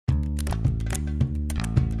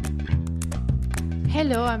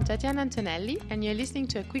Hello, I'm Tatiana Antonelli, and you're listening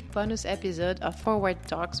to a quick bonus episode of Forward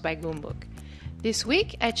Talks by Boombook. This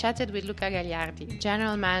week, I chatted with Luca Gagliardi,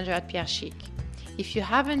 General Manager at Pierre Schick. If you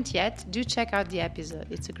haven't yet, do check out the episode.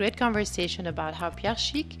 It's a great conversation about how Pierre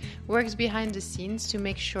Schick works behind the scenes to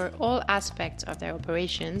make sure all aspects of their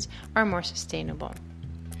operations are more sustainable.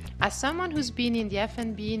 As someone who's been in the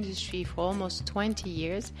F&B industry for almost 20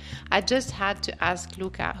 years, I just had to ask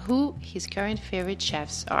Luca who his current favorite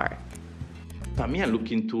chefs are. For me, I look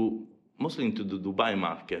mostly into the Dubai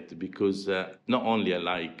market because not only I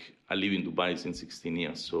live in Dubai since 16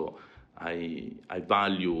 years, so I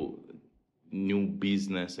value new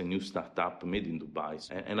business and new startup made in Dubai.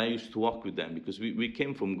 And I used to work with them because we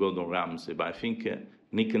came from Gordon Ramsay, but I think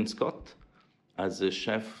Nick and Scott, as a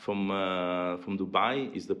chef from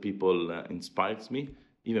Dubai, is the people inspires me,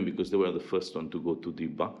 even because they were the first one to go to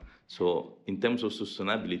Dubai. So in terms of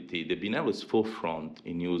sustainability, they've been always forefront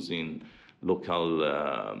in using local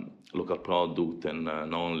product and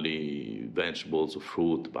not only vegetables or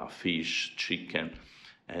fruit, but fish, chicken.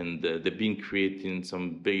 And they've been creating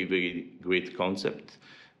some very, very great concept.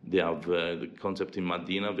 They have the concept in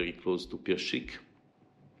Medina, very close to Pierre Schick.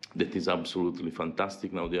 That is absolutely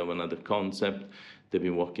fantastic. Now they have another concept. They've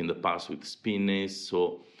been working in the past with Spinneys,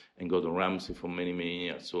 and Gordon Ramsay for many, many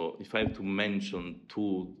years. So if I have to mention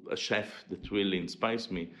a chef that really inspires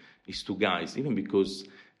me, it's two guys, even because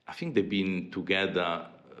I think they've been together,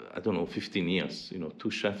 15 years, two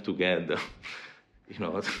chefs together.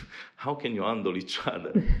 How can you handle each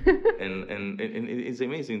other? and it's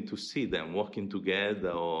amazing to see them working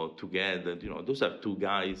together. Those are two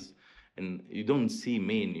guys, and you don't see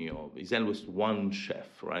many of. It's always one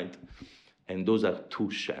chef, right? And those are two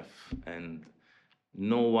chefs, and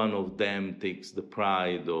no one of them takes the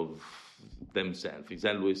pride of themselves. It's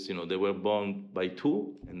always, they were born by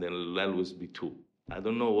two, and they'll always be two. I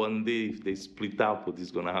don't know one day if they split up what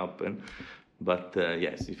is going to happen. But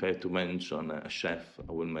yes, if I had to mention a chef,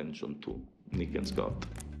 I will mention two, Nick and Scott.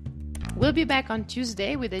 We'll be back on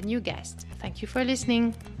Tuesday with a new guest. Thank you for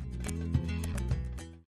listening.